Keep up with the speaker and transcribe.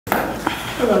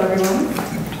Hello, everyone.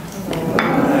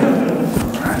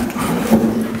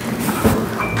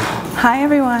 Hi,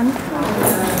 everyone.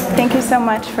 Thank you so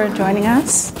much for joining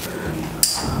us.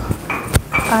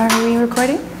 Are we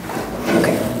recording?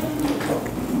 Okay.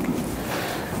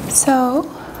 So,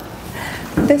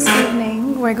 this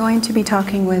evening we're going to be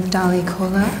talking with Dolly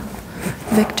Kola,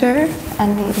 Victor,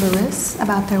 and Nate Lewis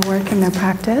about their work and their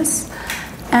practice.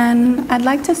 And I'd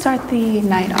like to start the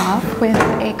night off with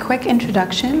a quick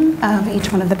introduction of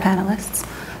each one of the panelists.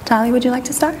 Dolly, would you like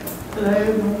to start?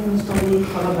 Hello, my name is Dolly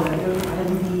Kola.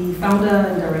 I'm the founder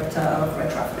and director of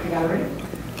Red Traffic Gallery.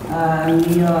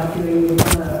 We are doing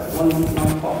a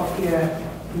one-month pop-up here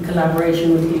in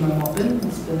collaboration with Lehmann Maupin.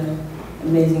 It's been an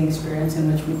amazing experience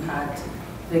in which we've had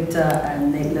Victor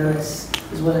and Nate Lewis,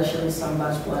 as well as Shirley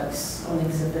Samba's works on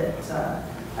exhibit. I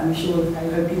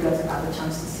hope you guys have had a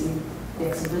chance to see the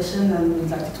exhibition, and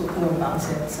we'd like to talk more about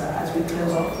it as we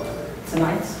close off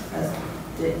tonight, as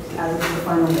it's the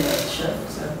final day of the show.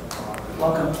 So,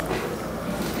 welcome.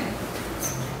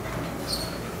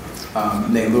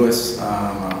 Nate Lewis,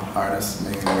 I'm an artist,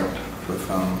 mainly work with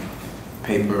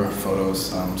paper,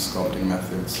 photos, sculpting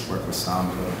methods, work with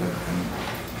sound a little bit, and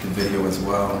the video as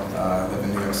well. I live in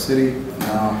New York City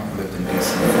now. I lived in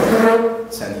DC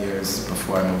for 10 years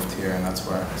before I moved here, and that's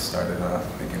where I started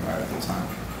making art at the time.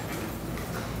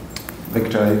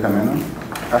 Victor Ehikhamenor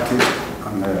I, artist.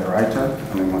 I'm a writer.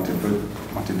 I'm a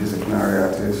multidisciplinary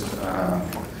artist.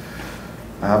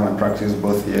 I have my practice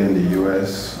both here in the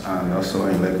US and also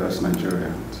in Lagos,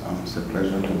 Nigeria. So it's a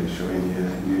pleasure to be showing here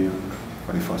in New York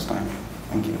for the first time.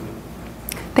 Thank you.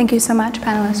 Thank you so much,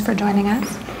 panelists, for joining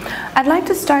us. I'd like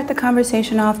to start the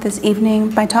conversation off this evening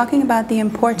by talking about the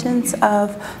importance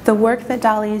of the work that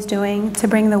Dolly is doing to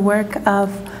bring the work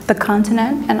of the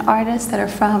continent and artists that are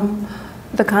from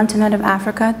the continent of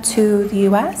Africa to the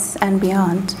US and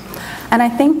beyond. And I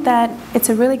think that it's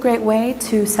a really great way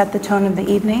to set the tone of the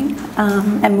evening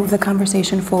and move the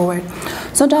conversation forward.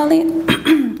 So Dolly,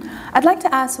 I'd like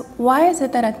to ask, why is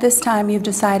it that at this time you've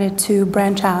decided to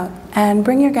branch out and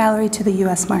bring your gallery to the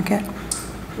US market?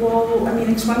 Well, I mean,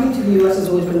 expanding to the US has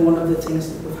always been one of the things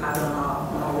that we've had on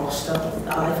our roster.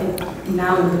 I think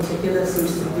now in particular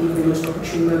seems to be the most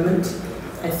opportune moment.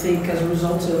 I think as a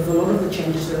result of a lot of the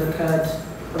changes that occurred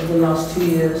over the last 2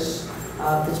 years,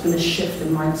 there's been a shift in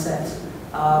mindset,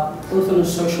 both on a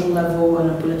social level and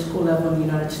a political level in the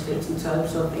United States in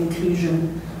terms of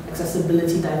inclusion,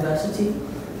 accessibility, diversity.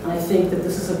 And I think that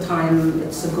this is a time,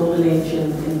 it's a golden age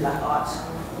in Black art.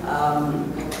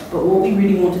 But what we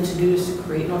really wanted to do is to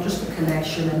create not just a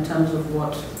connection in terms of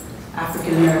what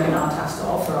African American art has to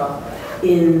offer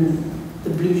in the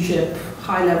blue chip,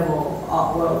 high level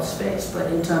art world space,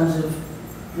 but in terms of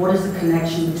what is the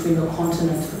connection between the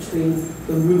continent, between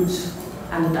the roots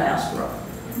and the diaspora.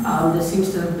 There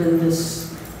seems to have been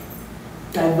this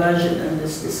diversion and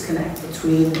this disconnect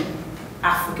between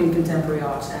African contemporary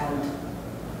art and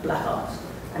Black art.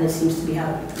 And we seem to be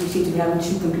having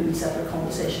two completely separate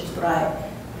conversations. But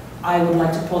I would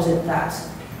like to posit that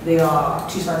they are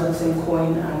two sides of the same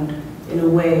coin, and in a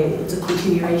way, it's a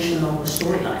continuation of a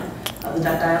storyline.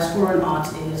 That diasporan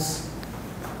art is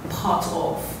part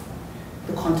of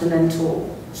the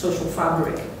continental social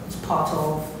fabric. It's part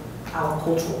of our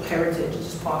cultural heritage.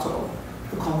 It's part of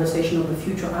the conversation of the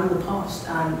future and the past.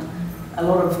 And a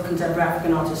lot of contemporary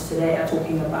African artists today are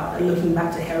talking about looking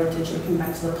back to heritage, looking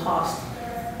back to the past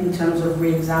in terms of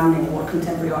re-examining what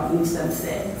contemporary art means to them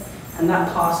today. And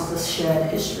that past is a shared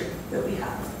history that we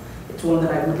have. It's one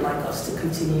that I would like us to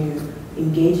continue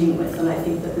engaging with, and I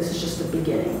think that this is just the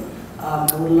beginning.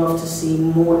 I would love to see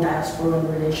more diasporan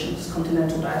relations,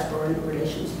 continental diasporan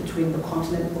relations between the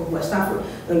continent of West Africa,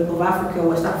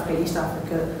 West Africa, East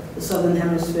Africa, the Southern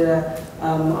Hemisphere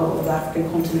of the African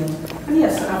continent, and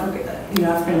yes,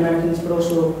 African Americans, but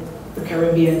also the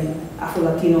Caribbean,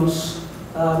 Afro-Latinos.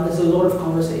 There's a lot of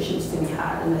conversations to be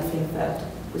had, and I think that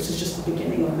this is just the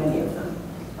beginning of many of them.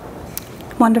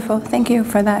 Wonderful. Thank you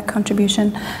for that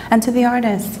contribution. And to the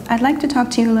artists, I'd like to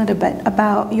talk to you a little bit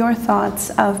about your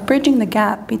thoughts of bridging the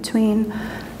gap between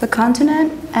the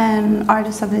continent and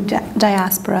artists of the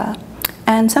diaspora,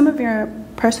 and some of your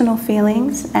personal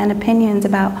feelings and opinions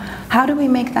about how do we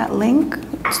make that link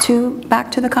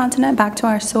back to the continent, back to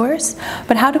our source,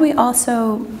 but how do we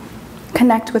also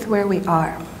connect with where we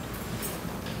are?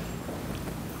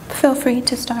 Feel free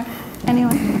to start.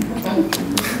 Anyone?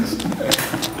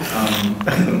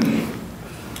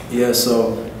 Yeah,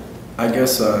 so I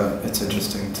guess it's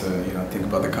interesting to think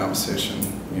about the conversation.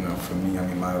 For me,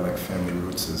 my family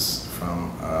roots is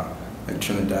from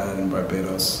Trinidad and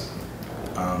Barbados,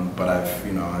 but I've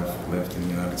lived in the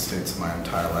United States my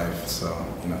entire life, so,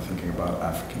 thinking about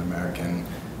African American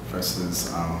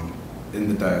versus in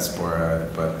the diaspora,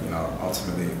 but,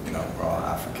 ultimately, we're all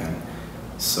African.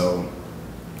 So,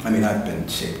 I mean, I've been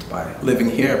shaped by living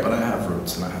here, but I have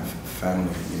roots and I have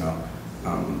family,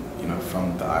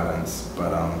 from the islands.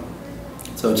 But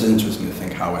so it just interests me to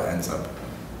think how it ends up,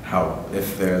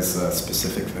 if there's a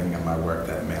specific thing in my work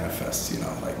that manifests,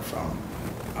 like from,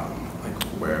 like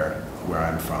where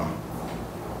I'm from.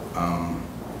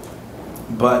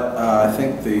 But I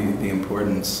think the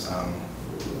importance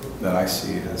that I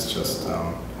see is just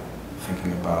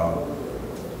thinking about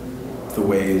the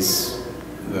ways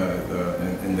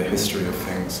in the history of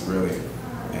things, really.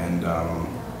 And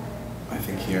I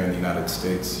think here in the United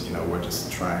States, we're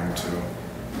just trying to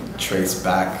trace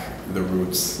back the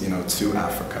roots, to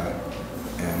Africa,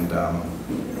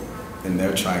 and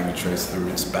they're trying to trace the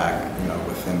roots back,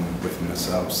 within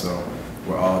themselves. So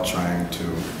we're all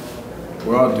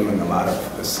doing a lot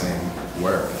of the same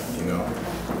work,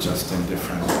 just in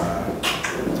different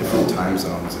time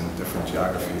zones and different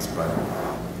geographies, but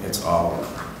it's all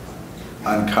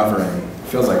uncovering,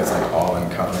 feels like it's like all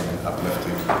uncovering and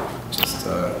uplifting just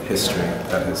history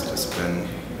that has just been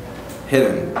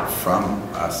hidden from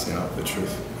us, the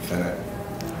truth within it.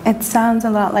 It sounds a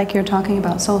lot like you're talking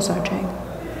about soul searching.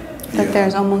 That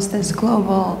there's almost this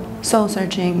global soul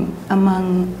searching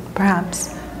among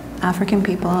perhaps African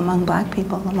people, among black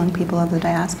people, among people of the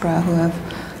diaspora who have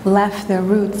left their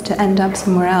roots to end up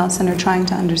somewhere else and are trying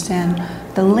to understand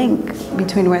the link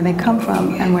between where they come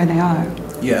from and where they are.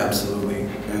 Yeah, absolutely.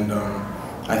 And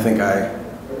I think I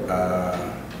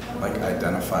like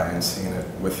identify and see it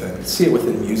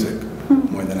within music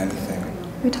more than anything.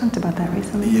 We talked about that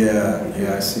recently.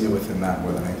 Yeah, I see it within that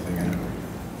more than anything, and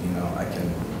I can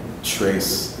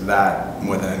trace that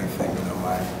more than anything.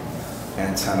 My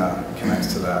antenna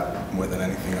connects to that more than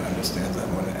anything and understands that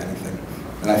more than anything.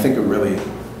 And I think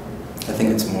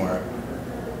it's more.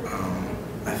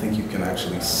 I think you can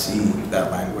actually see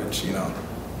that language,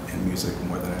 in music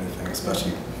more than anything,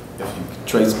 especially if you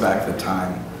trace back the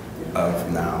time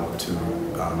of now to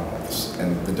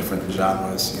and the different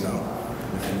genres,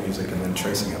 within music, and then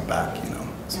tracing it back,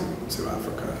 to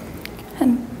Africa.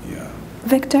 And yeah.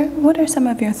 Victor, what are some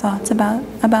of your thoughts about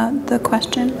the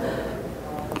question?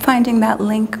 Finding that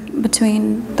link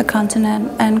between the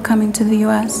continent and coming to the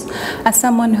U.S. As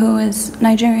someone who is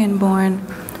Nigerian-born,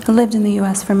 who lived in the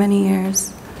U.S. for many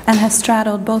years, and has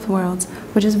straddled both worlds,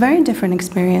 which is a very different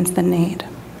experience than Nate.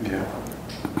 Yeah.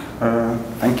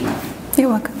 Thank you. You're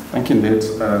welcome. Thank you, Nate.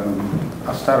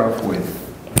 I'll start off with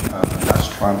that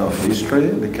strand of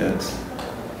history, because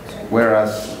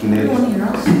whereas Nate... Can everyone hear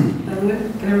us?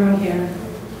 Can everyone hear?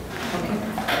 Okay.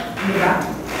 In the back?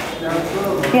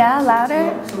 Yeah,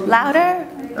 louder? Louder?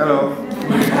 Hello.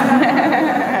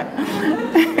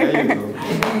 There you go.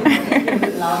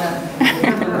 Louder.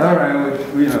 All right,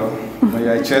 when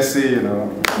you're at Chelsea, we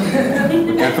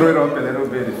can throw it up a little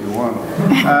bit if you want.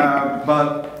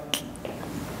 But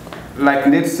like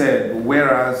Nate said,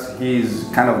 whereas he's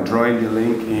kind of drawing the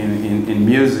link in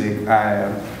music,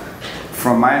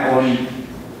 from my own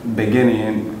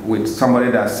beginning with somebody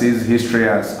that sees history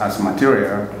as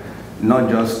material, not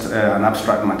just an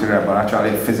abstract material, but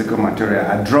actually physical material.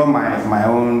 I draw my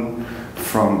own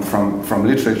from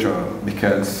literature,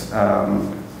 because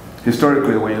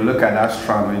historically, when you look at that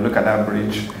strand, when you look at that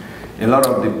bridge, a lot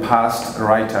of the past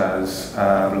writers,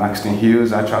 Langston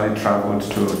Hughes actually traveled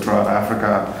throughout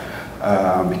Africa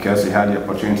because he had the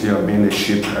opportunity of being a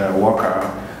ship worker.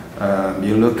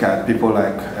 You look at people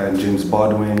like James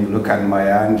Baldwin, you look at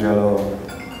Maya Angelou,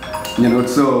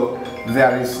 so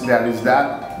there is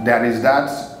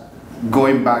that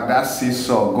going back, that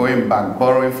seesaw, going back,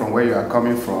 borrowing from where you are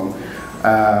coming from,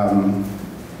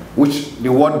 which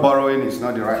the word borrowing is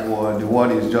not the right word. The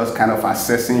word is just kind of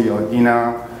assessing your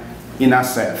inner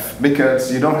self,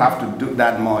 because you don't have to do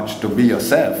that much to be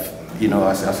yourself,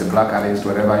 as a black artist,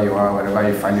 wherever you are, wherever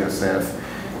you find yourself.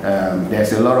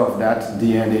 There's a lot of that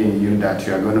DNA in you that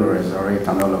you are going to resurrect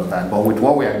and all of that. But with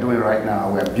what we are doing right now,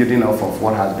 we are building off of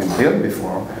what has been built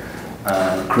before,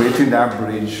 creating that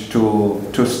bridge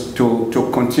to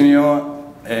continue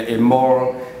a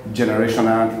more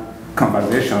generational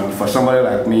conversation for somebody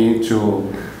like me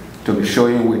to be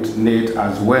showing with Nate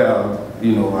as well,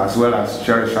 as well as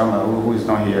Jerry Sharma, who is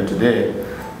not here today.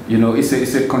 It's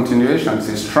a continuation, it's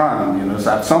a strand, so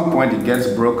at some point it gets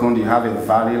broken, you have a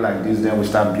valley like this, then we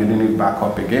start building it back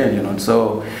up again,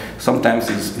 so sometimes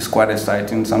it's quite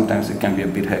exciting, sometimes it can be a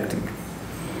bit hectic.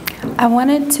 I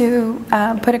wanted to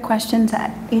put a question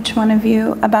to each one of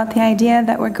you about the idea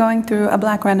that we're going through a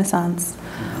Black Renaissance,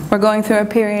 we're going through a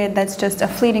period that's just a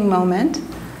fleeting moment,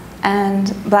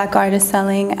 and black art is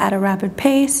selling at a rapid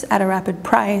pace, at a rapid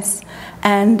price,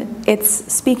 and it's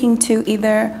speaking to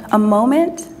either a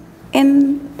moment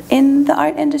in the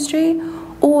art industry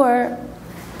or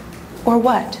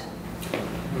what?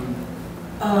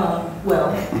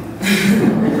 Well,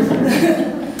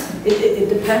 it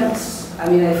depends. I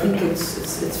mean, I think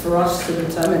it's for us to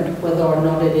determine whether or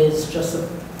not it is just a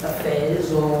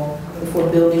phase, or if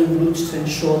we're building roots to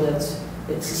ensure that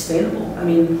it's sustainable. I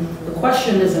mean, the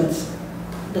question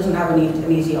doesn't have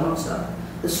an easy answer.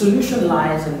 The solution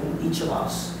lies in each of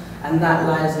us, and that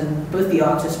lies in both the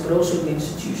artists but also the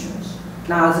institutions.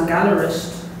 Now, as a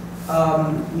gallerist,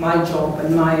 my job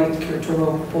and my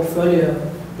curatorial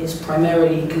portfolio is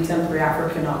primarily contemporary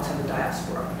African art and the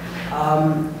diaspora.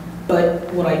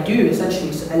 But what I do essentially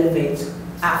is to elevate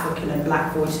African and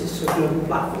black voices to a global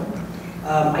platform.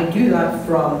 I do that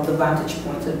from the vantage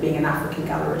point of being an African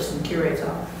gallerist and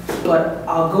curator, but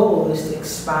our goal is to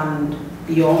expand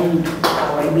beyond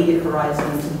our immediate horizon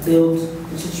and to build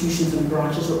institutions and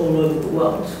branches all over the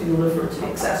world in order for it to be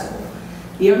accessible.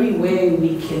 The only way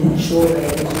we can ensure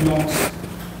that it is not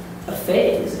a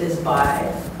phase is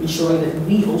by ensuring that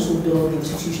we also build the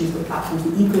institutions, the platforms,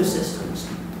 the ecosystems,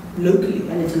 locally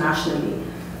and internationally,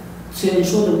 to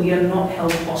ensure that we are not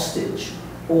held hostage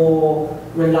or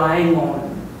relying on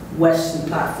Western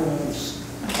platforms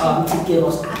to give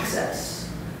us access.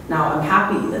 Now, I'm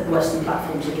happy that Western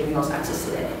platforms are giving us access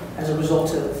today as a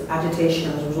result of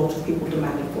agitation, as a result of people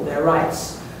demanding for their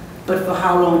rights. But for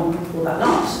how long will that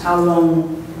last? How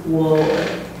long will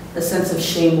a sense of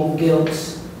shame or guilt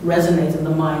resonate in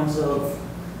the minds of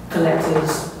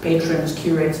collectors, patrons,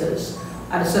 curators?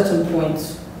 At a certain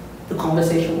point, the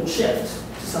conversation will shift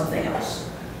to something else.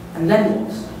 And then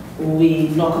what? Will we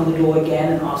knock on the door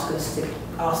again and ask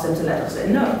them to let us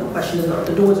in? No, the question is not.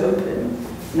 The door is open.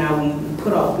 Now we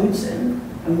put our boots in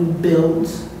and we build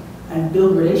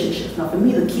relationships. Now for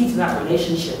me, the key to that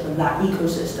relationship and that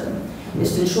ecosystem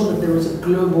is to ensure that there is a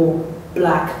global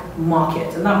black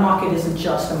market. And that market isn't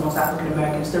just amongst African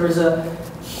Americans. There is a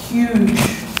huge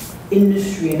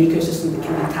industry and ecosystem that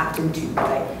can be tapped into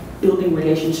by building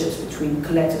relationships between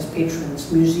collectors,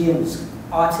 patrons, museums,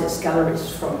 artists, galleries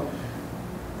from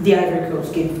the Ivory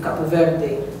Coast, Cape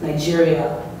Verde,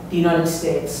 Nigeria, the United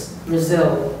States,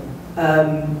 Brazil,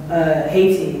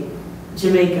 Haiti,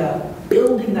 Jamaica,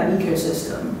 building that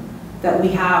ecosystem that we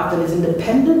have that is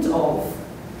independent of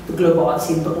the global art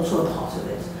scene, but also a part of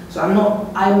it. So I'm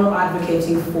not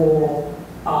advocating for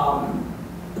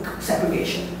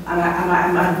segregation. I'm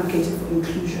advocating for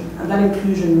inclusion. And that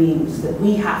inclusion means that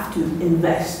we have to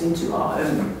invest into our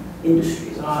own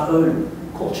industries and our own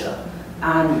culture.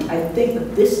 And I think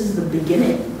that this is the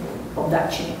beginning of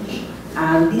that change.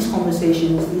 And these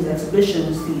conversations, these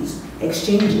exhibitions, these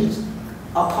exchanges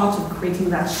are part of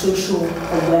creating that social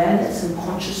awareness and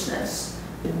consciousness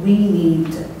that we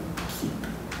need to keep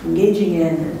engaging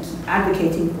in and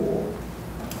advocating for,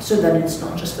 so that it's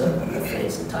not just a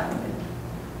phase in time.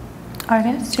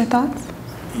 Artists, your thoughts?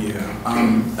 Yeah,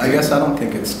 I guess I don't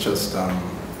think it's just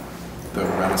the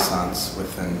renaissance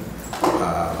within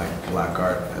like black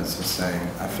art, as you're saying.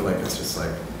 I feel like it's just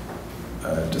like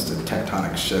just a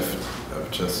tectonic shift of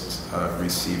just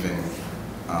receiving,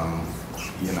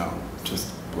 you know,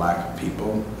 just black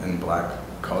people and black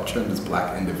culture and just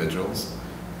black individuals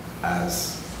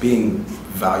as being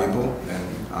valuable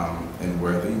and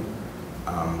worthy.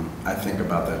 I think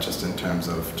about that just in terms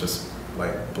of just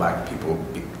like black people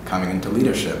coming into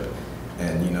leadership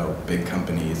and, you know, big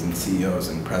companies and CEOs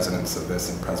and presidents of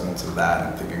this and presidents of that,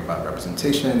 and thinking about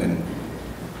representation and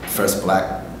first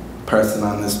black person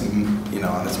on this, you know,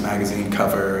 on this magazine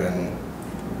cover,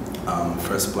 and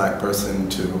first black person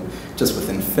to just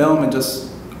within film and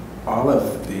just all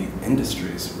of the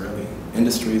industries, really.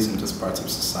 Industries and just parts of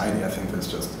society. I think there's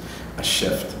just a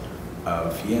shift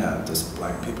of, yeah, just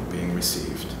black people being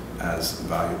received as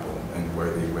valuable and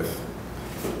worthy, with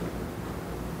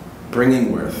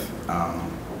bringing worth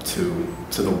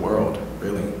to the world,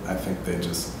 really. I think they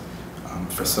just,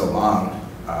 for so long,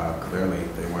 clearly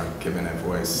they weren't given a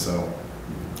voice. So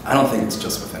I don't think it's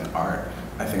just within art.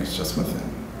 I think it's just within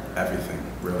everything,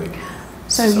 really.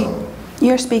 So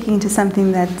you're speaking to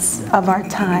something that's of our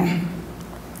time.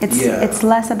 It's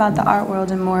less about the art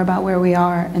world and more about where we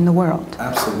are in the world.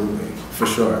 Absolutely, for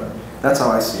sure. That's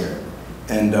how I see it.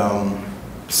 And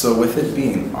so with it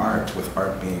being art, with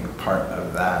art being part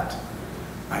of that,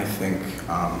 I think,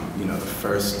 you know, the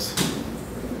first,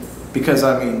 because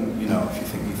I mean, you know, if you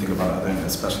think about other, and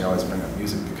especially I always bring up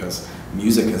music because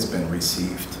music has been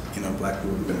received. You know, black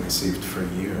people have been received for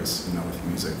years, you know, with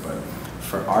music, but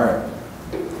for art,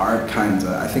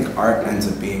 I think art ends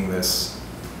up being this,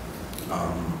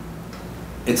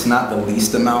 it's not the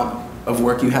least amount of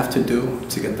work you have to do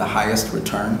to get the highest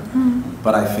return,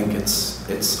 but I think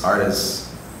art is,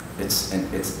 it's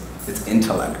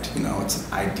intellect, you know, it's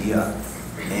an idea,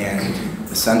 and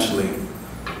essentially,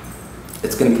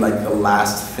 it's gonna be like the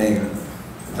last thing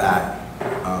that,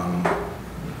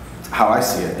 how I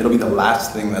see it, it'll be the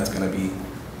last thing that's gonna be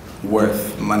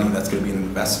worth money, that's gonna be an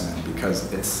investment,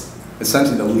 because it's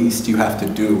essentially the least you have to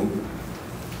do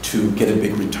to get a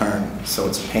big return. So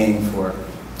it's paying for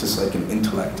just like an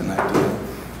intellect, an idea.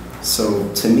 So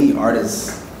to me, art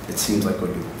is, it seems like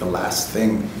would be the last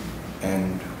thing.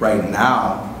 And right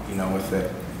now, you know, with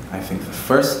it, I think the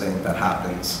first thing that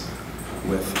happens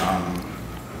with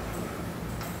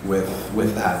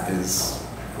that is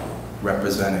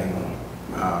representing,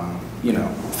 you know,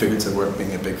 figurative work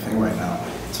being a big thing right now.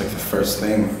 It's like the first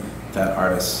thing that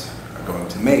artists are going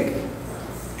to make,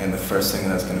 and the first thing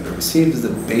that's going to be received is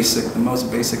the most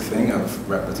basic thing of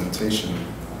representation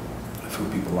of who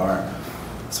people are.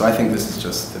 So I think this is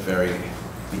just the very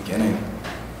beginning.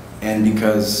 And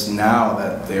because now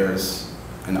that there's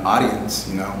an audience,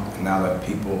 you know, and now that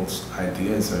people's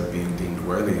ideas are being deemed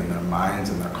worthy in their minds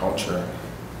and their culture,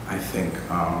 I think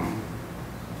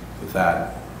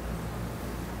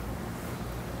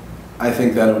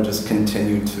that it will just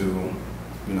continue to,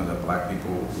 you know, that Black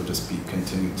people will just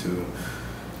continue to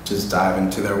just dive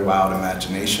into their wild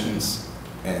imaginations,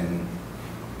 and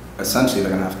essentially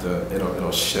they're gonna have to,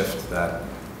 it'll shift that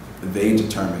they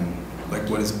determine like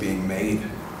what is being made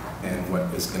and what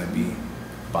is gonna be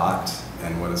bought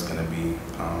and what is gonna be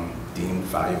deemed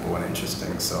valuable and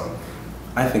interesting. So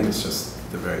I think it's just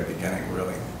the very beginning,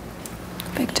 really.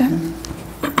 Victor?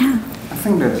 I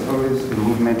think there's always a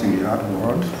movement in the art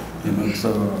world, you know,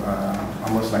 so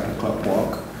almost like a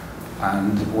clockwork.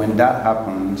 And when that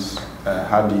happens,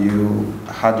 how do you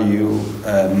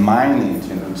mine it,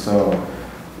 you know? So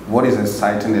what is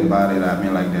exciting about it? I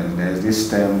mean, like there's this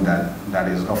term that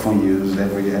is often used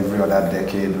every other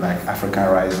decade, like African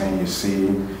Rising. You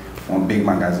see on big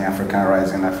magazine, African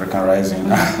Rising, African Rising.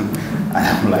 And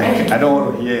I'm like, I don't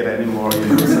want to hear it anymore, you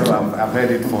know, so I've heard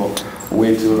it for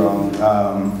way too long.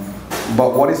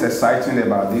 But what is exciting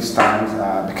about these times,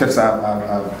 because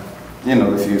I've you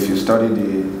know, if you study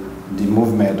the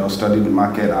movement or study the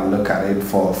market and look at it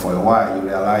for a while, you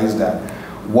realize that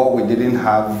what we didn't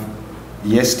have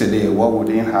yesterday, what we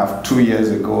didn't have 2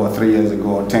 years ago or 3 years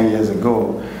ago or 10 years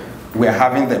ago, we're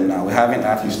having them now. We're having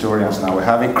art historians now. We're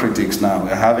having critics now.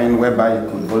 We're having, whereby you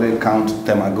could only count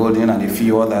Temagodian and a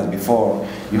few others before.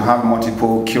 You have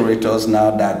multiple curators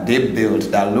now that they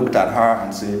built, that looked at her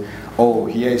and say, oh,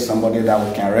 here is somebody that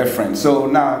we can reference. So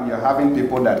now you're having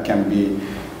people that can be,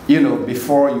 you know,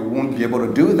 before you won't be able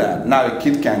to do that. Now a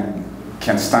kid can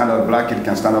stand up, a Black kid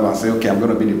can stand up and say, okay, I'm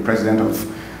going to be the president of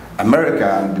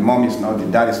America, and the mom is not, the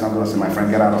dad is not going to say, my friend,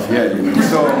 get out of here, you know.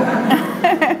 So,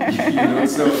 you know,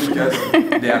 so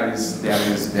because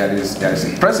there is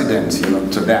a precedent, you know,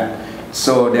 to that.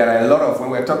 So there are a lot of,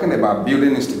 when we're talking about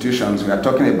building institutions, we are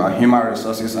talking about human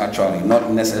resources actually,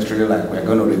 not necessarily like we're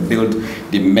going to rebuild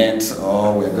the Met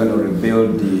or we're going to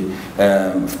rebuild the,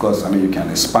 of course, I mean, you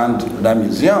can expand the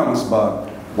museums,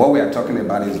 but what we are talking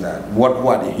about is that, what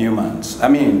are the humans? I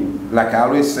mean, like I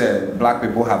always said, Black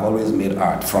people have always made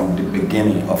art from the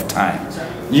beginning of time.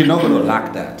 You're not going to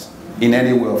lack that in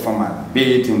any way or format,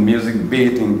 be it in music, be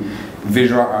it in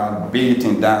visual art, be it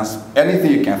in dance,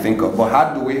 anything you can think of. But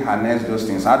how do we harness those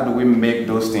things? How do we make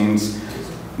those things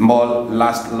more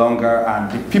last longer,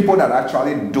 and the people that are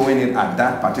actually doing it at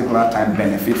that particular time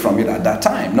benefit from it at that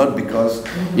time? Not because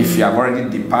if you have already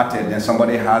departed, then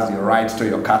somebody has the rights to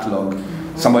your catalog,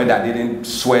 somebody that didn't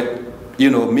sweat, you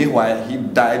know, meanwhile he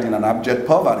died in an abject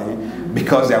poverty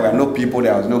because there were no people,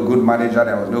 there was no good manager,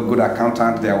 there was no good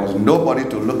accountant, there was nobody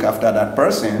to look after that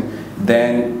person.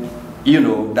 Then, you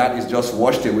know, that is just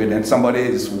washed away. Then somebody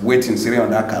is waiting, sitting on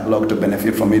that catalog to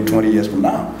benefit from it 20 years from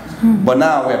now. But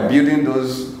now we're building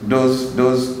those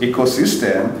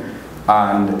ecosystems,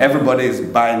 and everybody is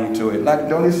buying into it. Like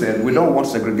Dolly said, we don't want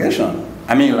segregation.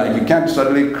 I mean, like, you can't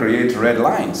suddenly create red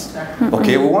lines.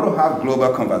 Okay, we want to have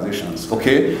global conversations.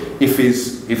 Okay,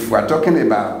 if we're talking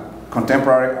about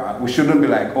contemporary art, we shouldn't be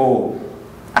like, oh,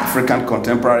 African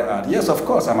contemporary art. Yes, of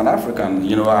course, I'm an African.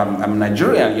 You know, I'm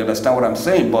Nigerian. You understand what I'm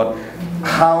saying? But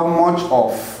how much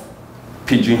of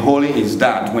pigeonholing is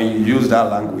that when you use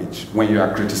that language, when you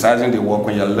are criticizing the work,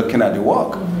 when you're looking at the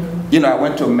work? You know, I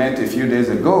went to Met a few days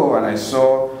ago and I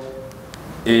saw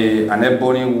an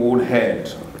ebony wood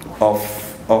head of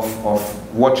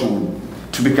what you would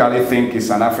typically think is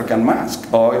an African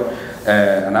mask. Or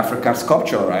an African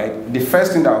sculpture, right? The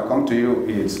first thing that will come to you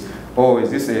is, oh, is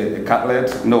this a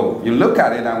cutlet? No. You look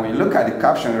at it, and when you look at the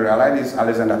caption, you realize it's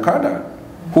Alexander Carter,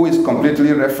 who is completely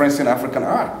referencing African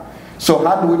art. So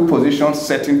how do we position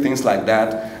certain things like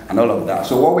that and all of that?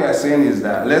 So what we are saying is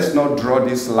that let's not draw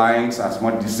these lines as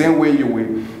much. The same way you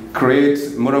will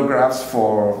create monographs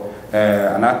for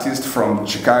an artist from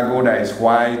Chicago that is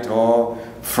white, or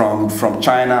from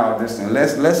China, or this thing.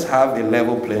 Let's have a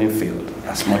level playing field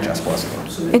as much as possible.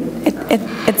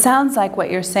 It sounds like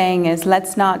what you're saying is,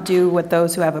 let's not do what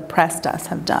those who have oppressed us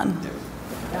have done. Yeah.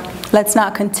 Let's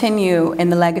not continue in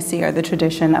the legacy or the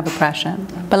tradition of oppression,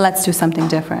 but let's do something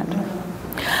different.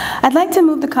 I'd like to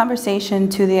move the conversation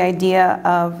to the idea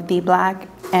of the Black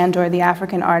and/or the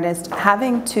African artist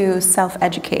having to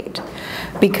self-educate,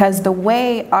 because the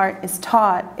way art is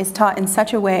taught in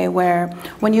such a way where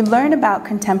when you learn about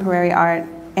contemporary art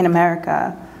in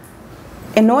America,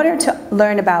 in order to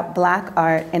learn about Black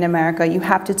art in America, you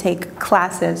have to take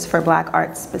classes for Black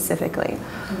art specifically.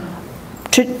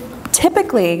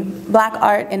 Typically, Black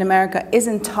art in America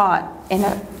isn't taught in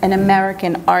an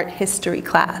American art history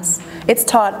class. It's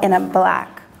taught in a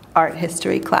Black art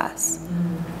history class.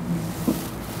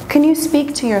 Can you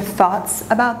speak to your thoughts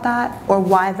about that, or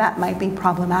why that might be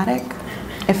problematic,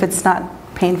 if it's not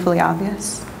painfully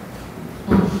obvious?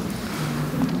 I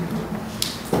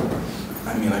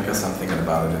mean, I guess I'm thinking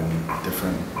about it in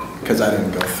different, because I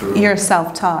didn't go through. You're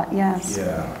self-taught, yes.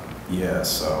 Yeah,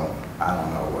 so I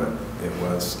don't know what it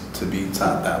was to be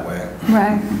taught that way.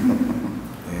 Right.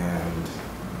 And,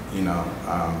 you know,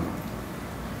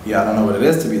 yeah, I don't know what it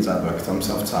is to be taught, because I'm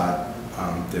self-taught,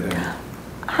 didn't.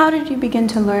 How did you begin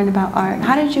to learn about art?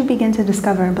 How did you begin to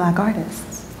discover Black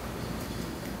artists?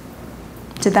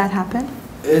 Did that happen?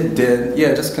 It did,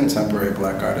 yeah, just contemporary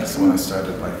Black artists when I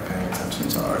started like paying attention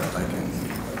to art, like in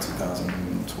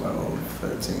 2012,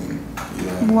 13,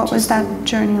 yeah. What was that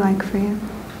journey like for you?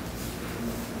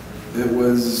 It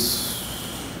was,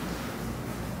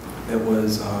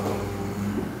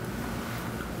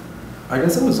 I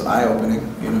guess it was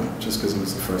eye-opening, you know, just because it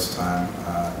was the first time,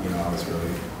 you know, I was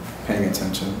really paying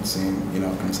attention, seeing, you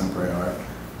know, contemporary art.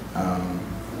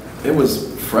 It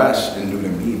was fresh and new to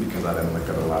me because I didn't look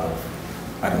at a lot of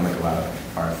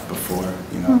art before,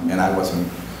 you know, and I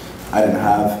didn't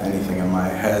have anything in my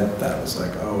head that was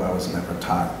like, oh, I was never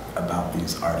taught about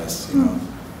these artists, you know.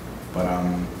 But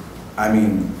I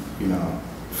mean, you know,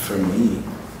 for me,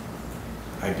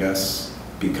 I guess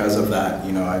because of that,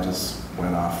 you know, I just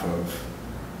went off of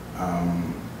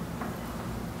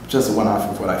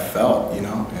what I felt, you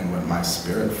know, and what my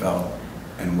spirit felt,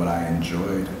 and what I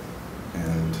enjoyed,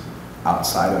 and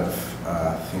outside of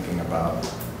thinking about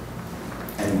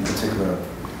any particular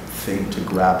thing to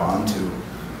grab onto,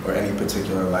 or any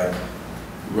particular like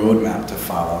roadmap to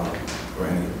follow, or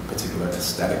any particular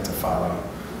aesthetic to follow,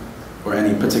 or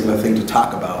any particular thing to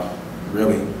talk about,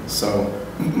 really. So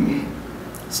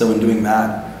in doing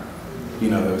that, you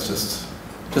know, there was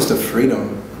just a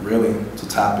freedom, really, to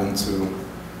tap into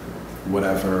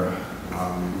whatever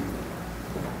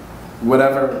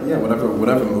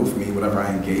moved me, whatever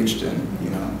I engaged in, you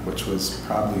know, which was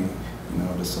probably, you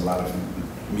know, just a lot of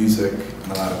music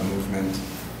and a lot of movement,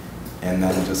 and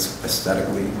then just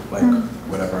aesthetically, like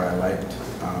whatever I liked.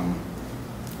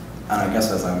 And I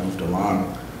guess as I moved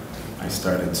along, I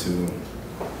started to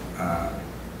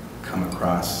come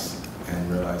across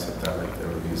and realize that there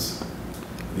were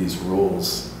these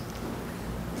rules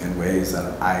and ways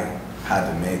that I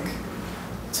had to make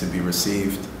to be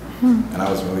received, and I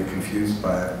was really confused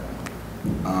by it.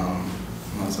 And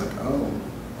I was like, oh,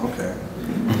 okay,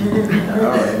 all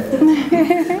right.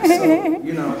 So,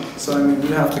 you know, I mean,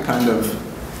 you have to kind of,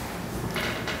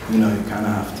 you know, you kind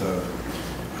of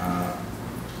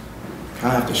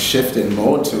have to shift and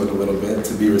mold to it a little bit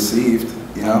to be received,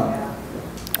 you know.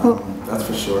 That's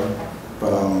for sure.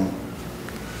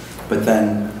 But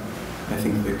then I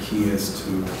think the key is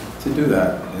to do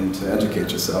that and to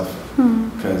educate yourself,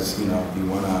 because you know you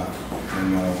wanna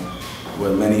know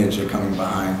what lineage you're coming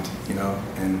behind, you know,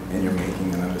 and you're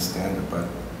making and understand it. But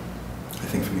I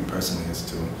think for me personally is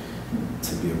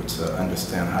to be able to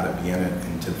understand how to be in it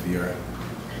and to veer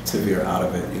out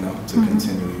of it, you know, to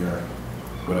continue your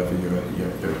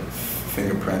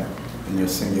fingerprint and your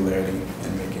singularity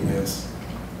in making is.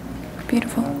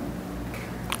 Beautiful.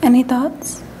 Any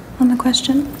thoughts on the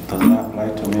question? Does that apply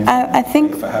to me? I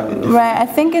think right. I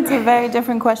think it's a very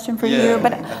different question for you,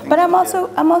 but I'm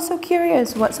also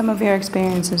curious what some of your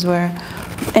experiences were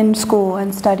in school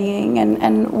and studying,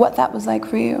 and what that was like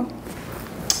for you.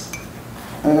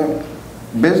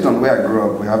 Based on where I grew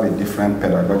up, we have a different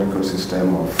pedagogical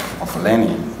system of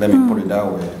learning. Let me put it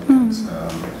that way.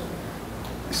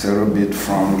 it's a little bit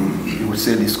from, you would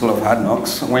say, the school of hard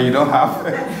knocks. When you don't have,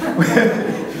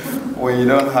 when you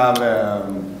don't have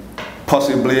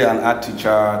possibly an art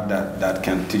teacher that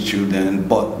can teach you,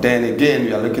 but then again,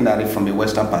 you're looking at it from a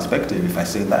Western perspective, if I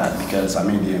say that, because I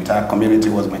mean, the entire community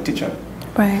was my teacher.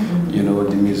 Right. You know,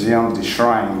 the museums, the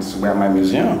shrines were my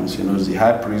museums. You know, the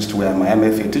high priests were my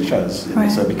MFA teachers. You know,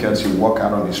 so because you walk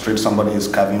out on the street, somebody is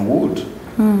carving wood.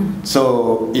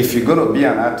 So if you're going to be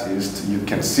an artist, you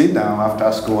can sit down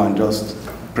after school and just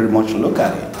pretty much look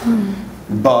at it.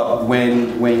 But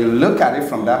when you look at it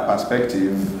from that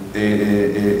perspective,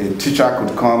 a teacher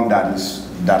could come that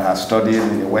has studied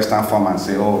in a Western form and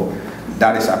say, oh,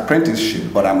 that is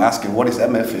apprenticeship, but I'm asking, what is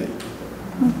MFA?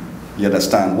 You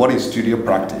understand? What is studio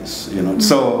practice? You know.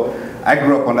 So I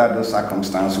grew up under those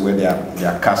circumstances where they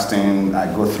are casting. I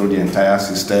go through the entire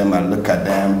system. I look at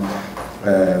them.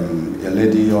 A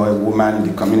lady or a woman in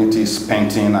the community is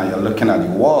painting, and you're looking at the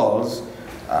walls.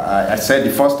 I said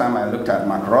the first time I looked at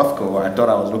Mark Rothko, I thought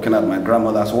I was looking at my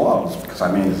grandmother's walls, because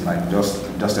I mean it's like just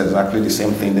exactly the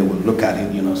same thing. They would look at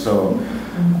it, you know. So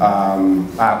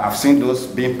I've seen those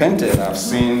being painted. I've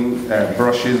seen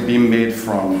brushes being made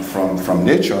from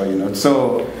nature, you know.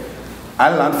 So I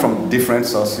learned from different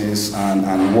sources,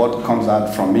 and what comes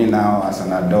out from me now as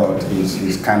an adult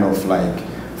is kind of like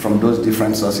from those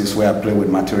different sources where I play with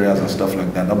materials and stuff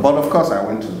like that. But of course, I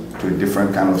went to a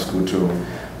different kind of school too.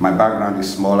 My background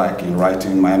is more like in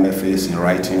writing. My MFA is in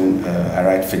writing. I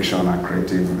write fiction and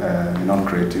creative,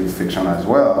 non-creative fiction as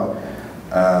well.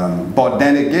 But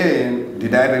then again,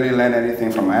 did I really learn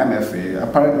anything from my MFA?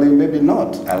 Apparently, maybe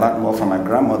not. I learned more from my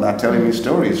grandmother telling me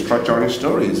stories, structuring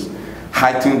stories,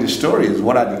 heightening the stories.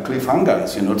 What are the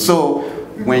cliffhangers? You know. So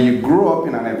when you grow up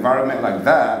in an environment like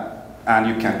that, and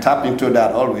you can tap into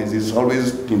that always, it's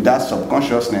always in that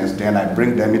subconsciousness, then I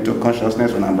bring them into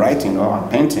consciousness when I'm writing or I'm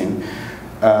painting.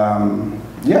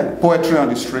 Yeah, poetry on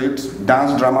the street,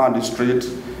 dance drama on the street.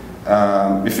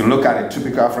 If you look at a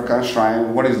typical African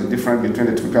shrine, what is the difference between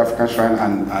the typical African shrine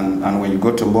and when you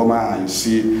go to MoMA and you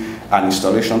see an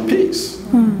installation piece?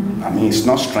 I mean, it's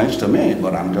not strange to me,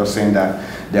 but I'm just saying that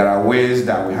there are ways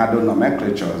that we handle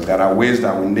nomenclatures, there are ways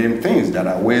that we name things, there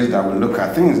are ways that we look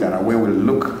at things, there are ways we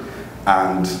look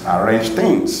and arrange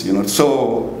things, you know.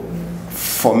 So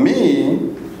for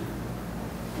me,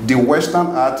 the Western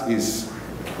art is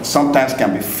sometimes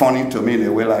can be funny to me in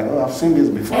a way like, oh, I've seen this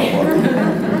before, but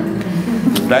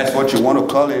if that's what you want to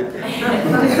call it.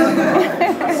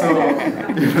 So,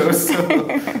 you know, so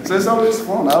it's always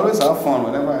fun. I always have fun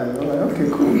whenever I'm like, okay,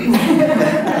 cool.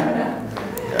 Yeah.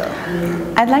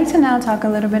 I'd like to now talk a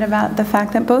little bit about the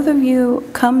fact that both of you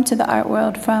come to the art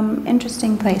world from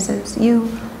interesting places. You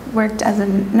worked as a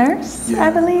nurse, yeah, I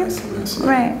believe? Nurse, yeah.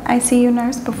 Right, ICU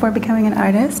nurse before becoming an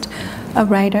artist, a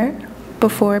writer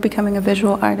before becoming a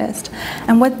visual artist.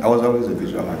 And what... I was always a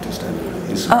visual artist.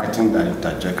 It's writing that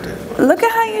interjected. Look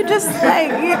at how you just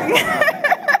like...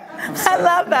 I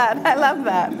love that, I love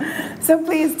that. So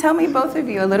please tell me, both of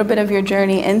you, a little bit of your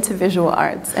journey into visual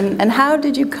arts, and how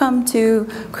did you come to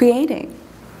creating?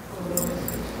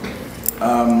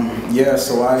 Yeah,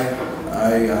 so I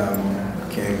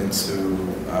came into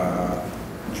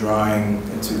drawing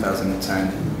in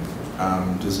 2010,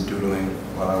 just doodling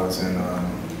while I was in a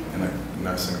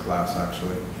nursing class,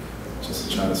 actually, just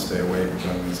to try to stay awake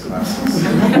during these classes.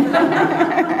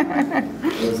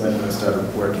 It was like when I started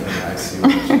working in the ICU.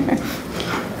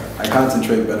 I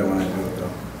concentrate better when I do it,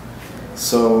 though.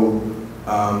 So,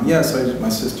 yeah, so my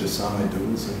sister saw my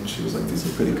doodles, and she was like, these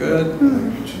are pretty good.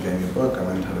 And she gave me a book. I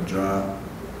learned how to draw.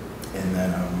 And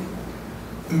then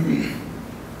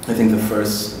I think the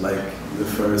first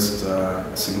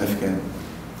significant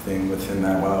thing within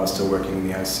that, while I was still working in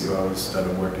the ICU, I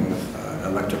started working with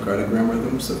electrocardiogram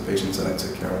rhythms of patients that I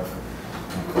took care of.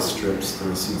 The strips, the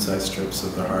receipt size strips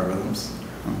of their heart rhythms.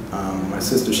 My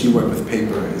sister, she worked with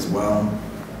paper as well,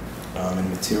 and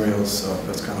materials, so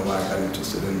that's kind of why I got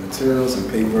interested in materials and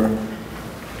paper.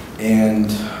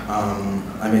 And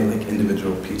I made like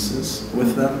individual pieces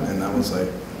with them, and that was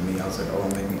like me. I was like, oh,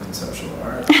 I'm making conceptual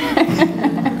art.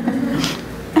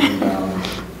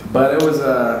 But it was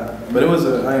a, you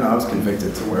know, I was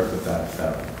convicted to work with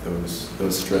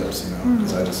those strips, you know,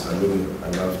 because I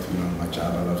loved, you know, my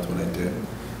job. I loved what I did,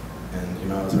 and you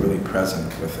know, I was really present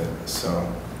with it. So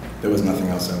there was nothing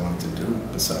else I wanted to do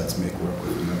besides make work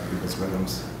with, you know, people's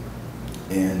rhythms.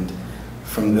 And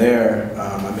from there,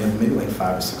 I made maybe like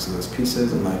 5 or 6 of those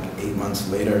pieces, and like 8 months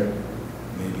later,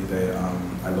 maybe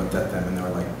I looked at them and there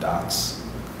were like dots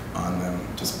on them,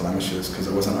 just blemishes, because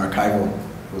it wasn't archival.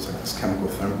 It was like this chemical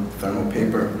thermal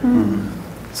paper.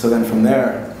 So then from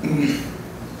there,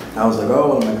 I was like,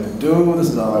 oh, what am I going to do? This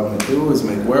is all I want to do is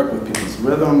make work with people's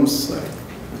rhythms. Like,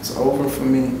 it's over for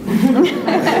me. And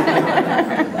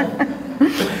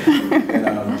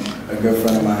a good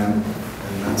friend of mine,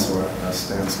 and mentor,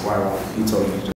 Stan Squirrel, he told me